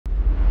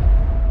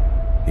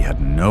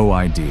had no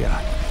idea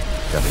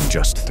that in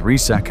just 3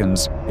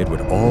 seconds, it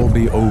would all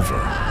be over.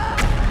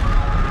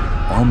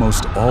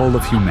 Almost all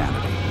of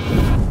humanity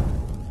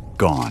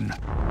gone.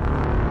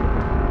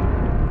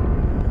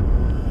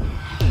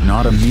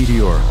 Not a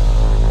meteor,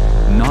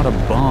 not a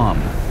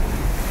bomb,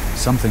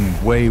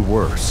 something way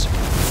worse.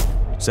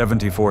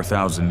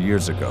 74,000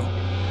 years ago.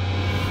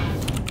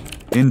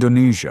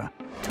 Indonesia,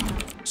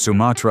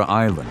 Sumatra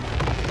Island,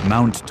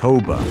 Mount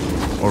Toba,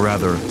 or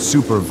rather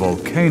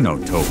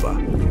supervolcano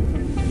Toba.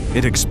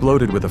 It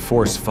exploded with a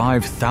force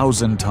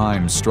 5,000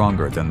 times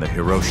stronger than the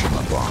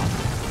Hiroshima bomb.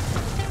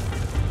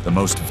 The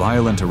most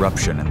violent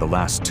eruption in the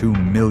last 2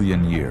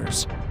 million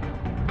years.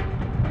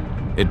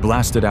 It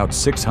blasted out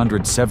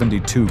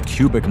 672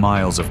 cubic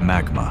miles of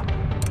magma.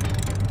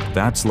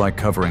 That's like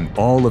covering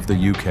all of the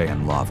UK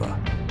in lava,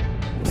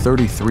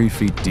 33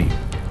 feet deep.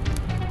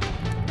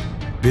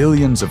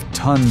 Billions of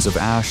tons of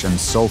ash and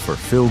sulfur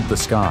filled the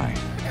sky.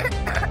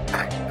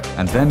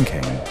 And then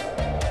came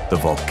the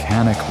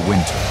volcanic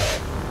winter.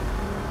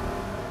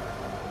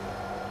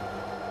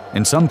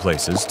 In some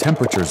places,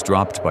 temperatures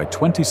dropped by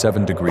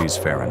 27 degrees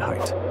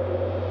Fahrenheit.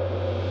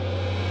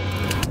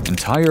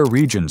 Entire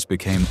regions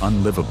became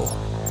unlivable.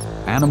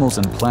 Animals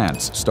and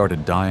plants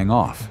started dying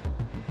off.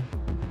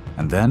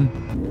 And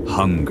then,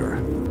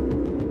 hunger.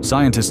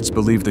 Scientists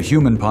believe the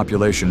human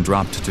population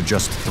dropped to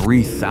just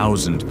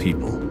 3,000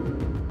 people.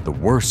 The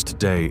worst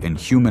day in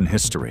human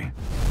history.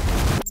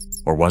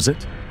 Or was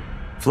it?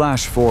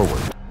 Flash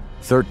forward,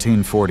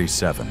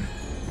 1347.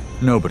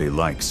 Nobody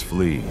likes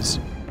fleas.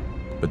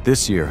 But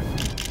this year,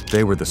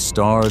 they were the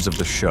stars of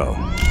the show.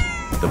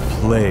 The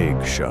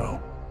Plague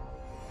Show.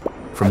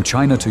 From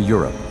China to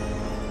Europe,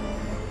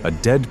 a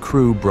dead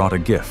crew brought a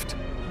gift.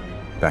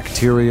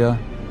 Bacteria,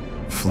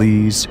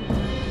 fleas,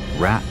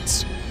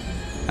 rats,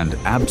 and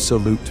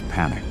absolute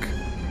panic.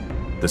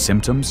 The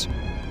symptoms?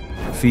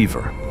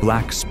 Fever,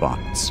 black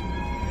spots,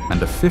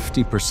 and a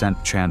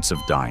 50% chance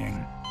of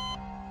dying.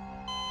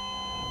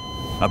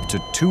 Up to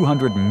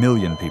 200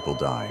 million people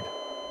died.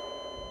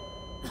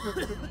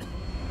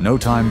 No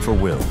time for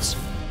wills.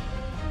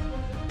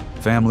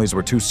 Families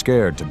were too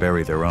scared to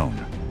bury their own.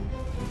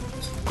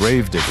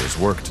 Gravediggers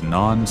worked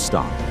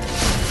non-stop.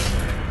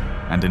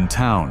 And in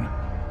town,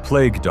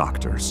 plague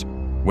doctors,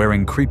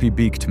 wearing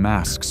creepy-beaked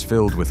masks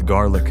filled with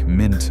garlic,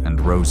 mint,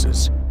 and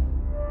roses.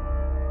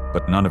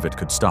 But none of it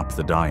could stop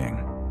the dying.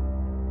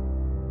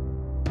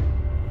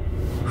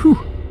 Whew.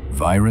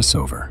 Virus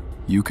over.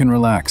 You can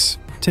relax.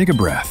 Take a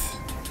breath.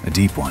 A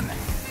deep one.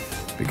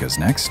 Because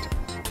next,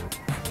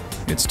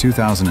 it's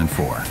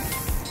 2004.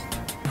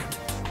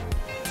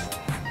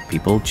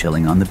 People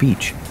chilling on the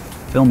beach,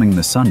 filming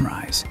the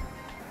sunrise.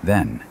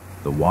 Then,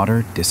 the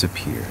water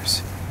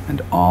disappears,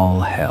 and all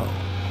hell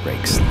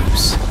breaks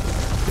loose.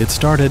 It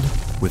started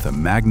with a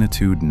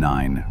magnitude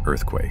 9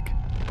 earthquake.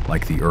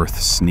 Like the earth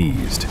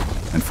sneezed,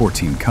 and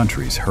 14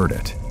 countries heard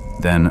it.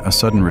 Then a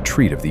sudden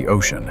retreat of the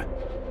ocean.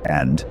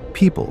 And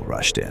people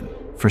rushed in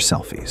for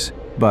selfies.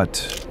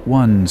 But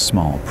one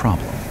small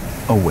problem.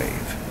 A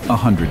wave,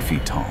 100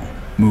 feet tall,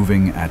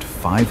 moving at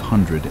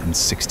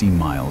 560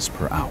 miles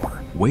per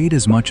hour. Weighed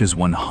as much as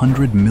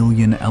 100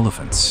 million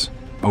elephants.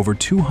 Over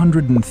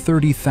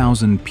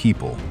 230,000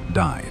 people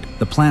died.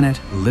 The planet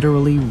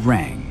literally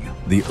rang.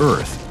 The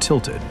earth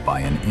tilted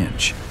by an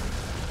inch.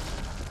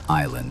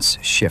 Islands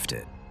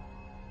shifted.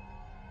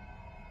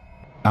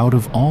 Out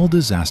of all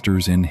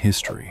disasters in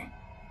history,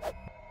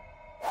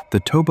 the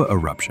Toba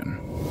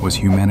eruption was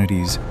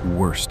humanity's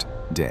worst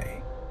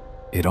day.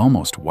 It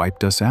almost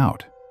wiped us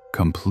out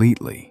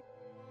completely.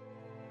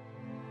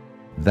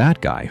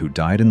 That guy who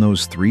died in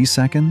those 3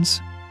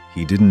 seconds,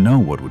 he didn't know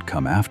what would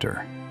come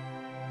after.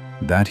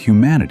 That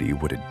humanity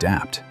would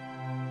adapt,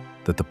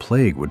 that the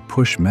plague would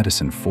push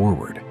medicine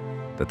forward,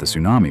 that the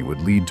tsunami would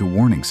lead to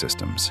warning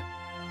systems.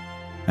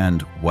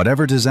 And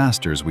whatever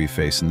disasters we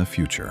face in the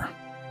future,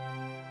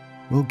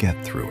 we'll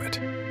get through it,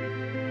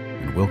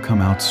 and we'll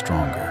come out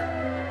stronger,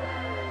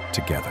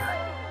 together.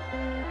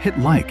 Hit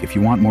like if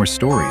you want more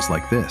stories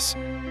like this.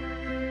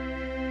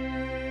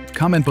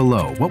 Comment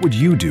below, what would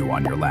you do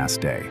on your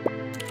last day?